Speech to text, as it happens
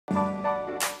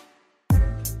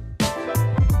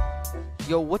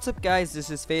Yo, what's up guys, this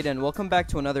is Fade and welcome back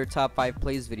to another top 5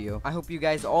 plays video. I hope you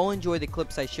guys all enjoy the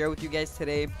clips I share with you guys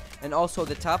today, and also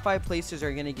the top 5 placers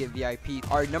are gonna get VIP.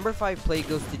 Our number 5 play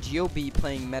goes to Gb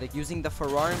playing medic using the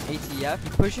Ferrari ATF. He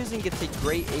pushes and gets a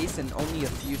great ace in only a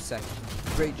few seconds.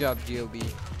 Great job, Gb.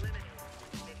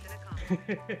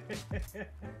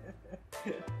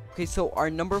 Okay, so our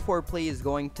number 4 play is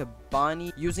going to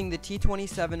Bonnie using the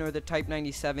T27 or the Type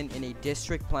 97 in a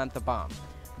district plant the bomb.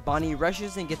 Bonnie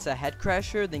rushes and gets a head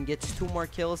crasher, then gets 2 more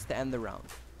kills to end the round.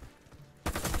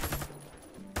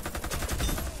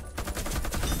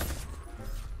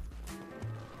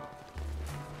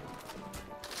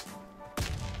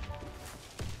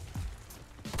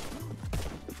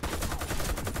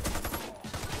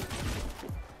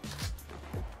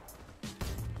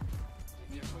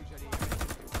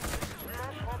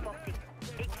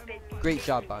 Great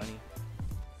job, Bonnie.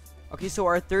 Okay, so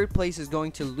our 3rd place is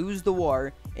going to Lose the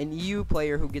War, an EU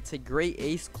player who gets a great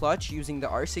ace clutch using the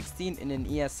R16 in an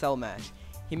ESL match.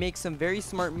 He makes some very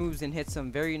smart moves and hits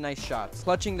some very nice shots,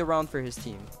 clutching the round for his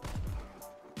team.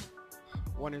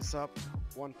 One is up,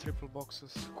 1 triple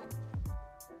boxes.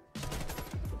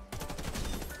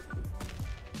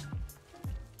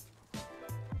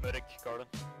 Medic, garden.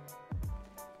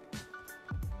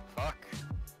 Fuck.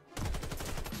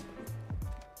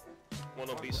 One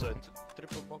on B side.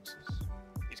 Triple boxes.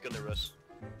 He's gonna rest.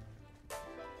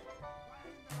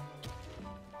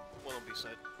 One on B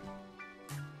side.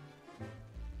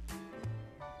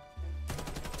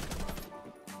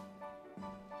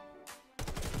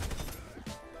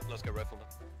 Let's get rifle now.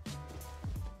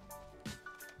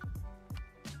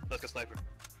 Let's get sniper.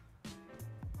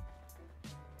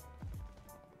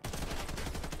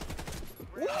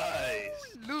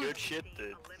 Nice! Good shit,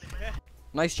 dude.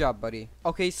 Nice job, buddy.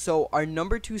 Okay, so our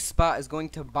number 2 spot is going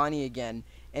to Bonnie again,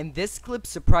 and this clip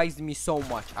surprised me so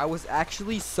much. I was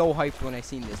actually so hyped when I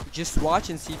seen this. Just watch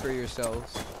and see for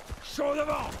yourselves. Show them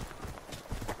all!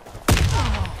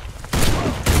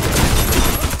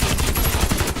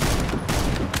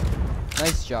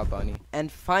 Nice job, Bonnie. And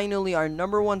finally, our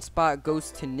number 1 spot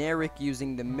goes to Narek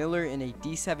using the Miller in a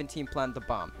D17 plant the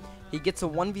bomb. He gets a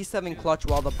 1v7 clutch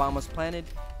while the bomb was planted.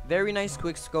 Very nice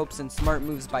quick scopes and smart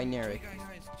moves by Narek.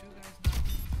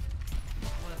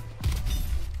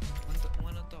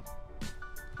 One on top.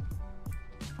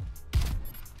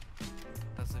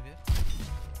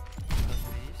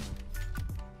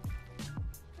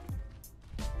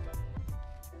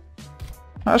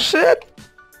 Oh shit!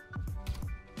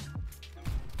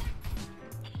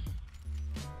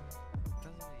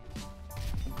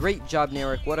 Great job,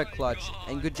 Narek, what a clutch,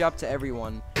 and good job to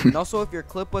everyone. And also, if your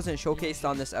clip wasn't showcased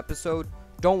on this episode,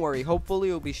 don't worry, hopefully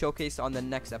it will be showcased on the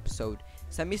next episode.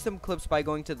 Send me some clips by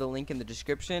going to the link in the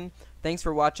description. Thanks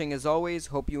for watching as always,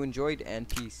 hope you enjoyed, and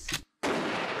peace.